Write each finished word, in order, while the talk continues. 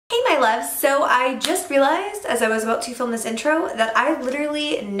Hey my loves, so I just realized as I was about to film this intro that I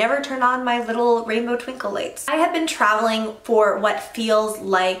literally never turned on my little rainbow twinkle lights. I have been traveling for what feels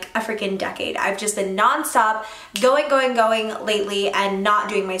like a freaking decade. I've just been non-stop going lately and not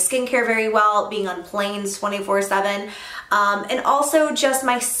doing my skincare very well, being on planes 24/7. And also just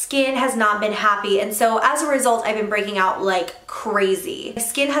my skin has not been happy, and so as a result I've been breaking out like crazy. My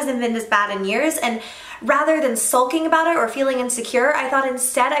skin hasn't been this bad in years, and rather than sulking about it or feeling insecure, I thought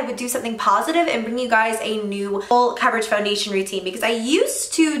instead I would do something positive and bring you guys a new full coverage foundation routine, because I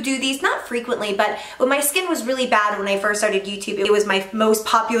used to do these not frequently, but when my skin was really bad when I first started YouTube, it was my most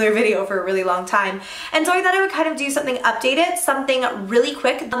popular video for a really long time. And so I thought I would kind of do something updated, something really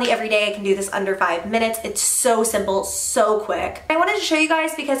quick. On the everyday, I can do this under 5 minutes. It's so simple, so quick. I wanted to show you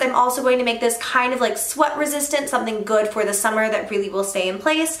guys because I'm also going to make this kind of like sweat resistant, something good for the summer that really will stay in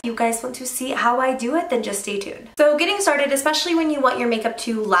place. If you guys want to see how I do it, then just stay tuned. So getting started, especially when you want your makeup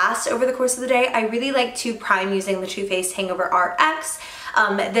to last over the course of the day, I really like to prime using the Too Faced Hangover RX.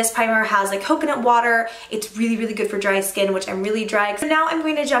 This primer has like coconut water. It's really good for dry skin, which I'm really dry. So now I'm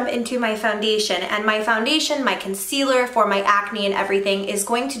going to jump into my foundation, and my foundation, my concealer for my acne and everything is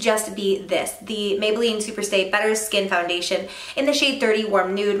going to just be this, the Maybelline Superstay Better Skin Foundation in the shade 30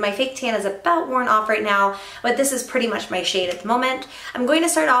 Warm Nude. My fake tan is about worn off right now, but this is pretty much my shade at the moment. I'm going to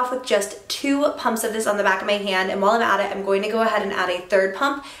start off with just 2 pumps of this on the back of my hand, and while I'm at it, I'm going to go ahead and add a 3rd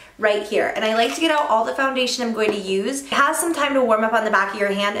pump right here. And I like to get out all the foundation I'm going to use. It has some time to warm up on the back of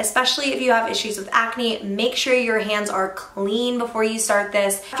your hand, especially if you have issues with acne. Make sure your hands are clean before you start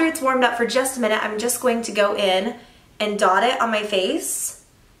this. After it's warmed up for just a minute, I'm just going to go in and dot it on my face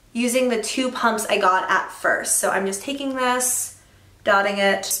using the 2 pumps I got at first. So I'm just taking this, dotting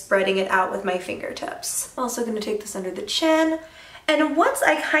it, spreading it out with my fingertips. I'm also going to take this under the chin. And once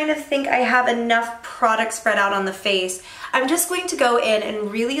I kind of think I have enough product spread out on the face, I'm just going to go in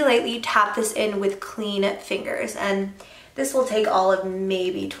and really lightly tap this in with clean fingers. And this will take all of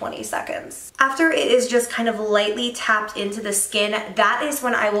maybe 20 seconds. After it is just kind of lightly tapped into the skin, that is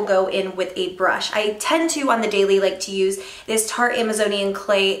when I will go in with a brush. I tend to, on the daily, like to use this Tarte Amazonian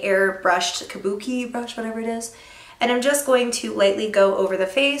Clay airbrushed kabuki brush, whatever it is. And I'm just going to lightly go over the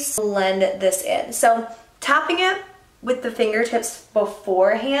face, blend this in. So tapping it with the fingertips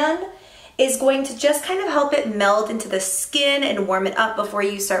beforehand is going to just kind of help it meld into the skin and warm it up before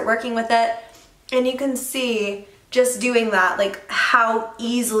you start working with it. And you can see just doing that, like how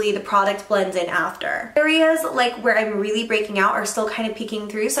easily the product blends in after. Areas like where I'm really breaking out are still kind of peeking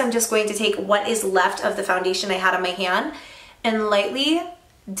through, so I'm just going to take what is left of the foundation I had on my hand and lightly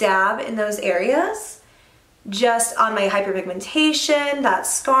dab in those areas, just on my hyperpigmentation, that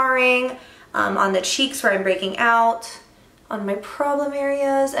scarring, on the cheeks where I'm breaking out, on my problem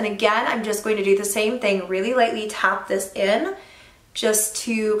areas. And again, I'm just going to do the same thing, really lightly tap this in just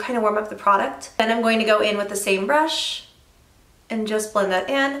to kind of warm up the product. Then I'm going to go in with the same brush and just blend that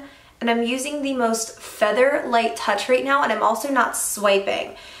in. And I'm using the most feather light touch right now, and I'm also not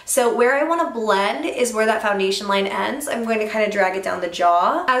swiping. So where I want to blend is where that foundation line ends. I'm going to kind of drag it down the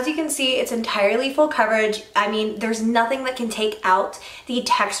jaw. As you can see, it's entirely full coverage. I mean, there's nothing that can take out the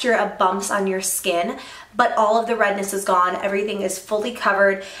texture of bumps on your skin, but all of the redness is gone. Everything is fully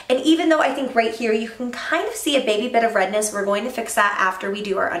covered. And even though I think right here you can kind of see a baby bit of redness, we're going to fix that after we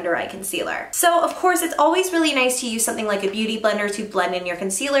do our under eye concealer. So of course, it's always really nice to use something like a beauty blender to blend in your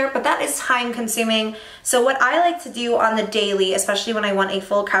concealer, but that is time consuming. So what I like to do on the daily, especially when I want a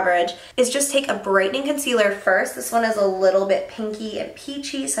full coverage, is just take a brightening concealer first. This one is a little bit pinky and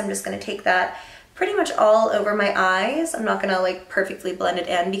peachy, so I'm just gonna take that pretty much all over my eyes. I'm not gonna like perfectly blend it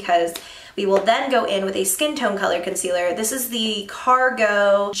in because we will then go in with a skin tone color concealer. This is the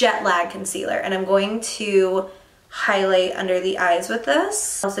Cargo Jet Lag Concealer, and I'm going to highlight under the eyes with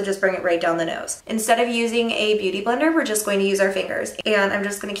this. Also just bring it right down the nose. Instead of using a beauty blender, we're just going to use our fingers. And I'm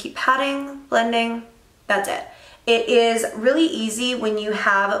just gonna keep patting, blending, that's it. It is really easy when you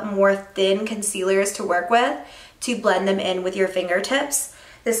have more thin concealers to work with to blend them in with your fingertips.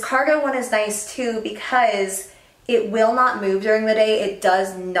 This Cargo one is nice too because it will not move during the day. It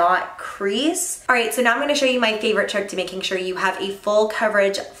does not crease. All right, so now I'm gonna show you my favorite trick to making sure you have a full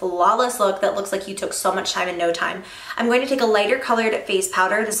coverage, flawless look that looks like you took so much time in no time. I'm going to take a lighter colored face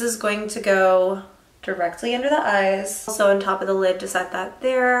powder. This is going to go directly under the eyes. Also on top of the lid to set that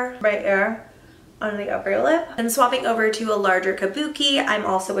there, right there, on the upper lip. And swapping over to a larger kabuki, I'm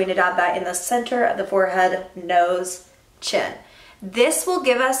also going to dab that in the center of the forehead, nose, chin. This will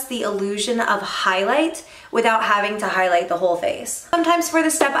give us the illusion of highlight without having to highlight the whole face. Sometimes for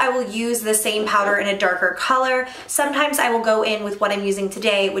this step I will use the same powder in a darker color. Sometimes I will go in with what I'm using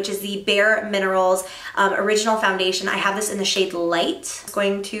today, which is the Bare Minerals Original Foundation. I have this in the shade Light. I'm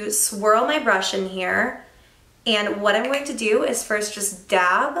going to swirl my brush in here, and what I'm going to do is first just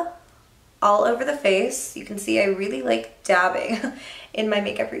dab all over the face. You can see I really like dabbing in my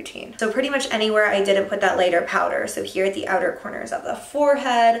makeup routine. So pretty much anywhere I didn't put that lighter powder. So here at the outer corners of the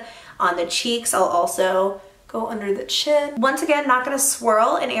forehead, on the cheeks, I'll also go under the chin. Once again, not gonna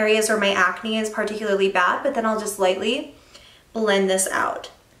swirl in areas where my acne is particularly bad, but then I'll just lightly blend this out.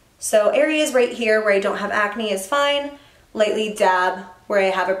 So areas right here where I don't have acne is fine. Lightly dab where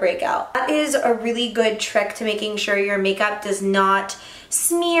I have a breakout. That is a really good trick to making sure your makeup does not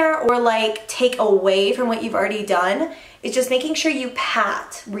smear or like take away from what you've already done. It's just making sure you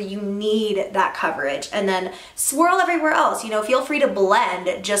pat where you need that coverage and then swirl everywhere else. You know, feel free to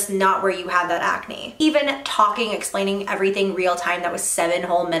blend, just not where you have that acne. Even talking, explaining everything real time, that was 7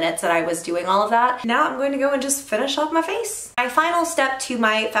 whole minutes that I was doing all of that. Now I'm going to go and just finish off my face. My final step to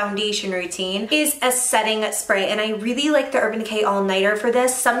my foundation routine is a setting spray, and I really like the Urban Decay All Nighter for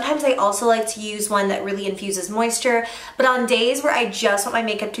this. Sometimes I also like to use one that really infuses moisture, but on days where I just want my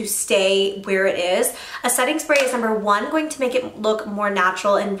makeup to stay where it is, a setting spray is number 1, going to make it look more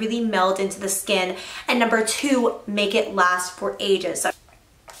natural and really meld into the skin, and number 2, make it last for ages. So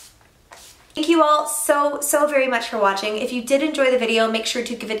thank you all so very much for watching. If you did enjoy the video, make sure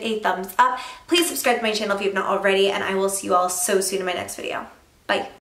to give it a thumbs up. Please subscribe to my channel if you have not already, and I will see you all so soon in my next video. Bye.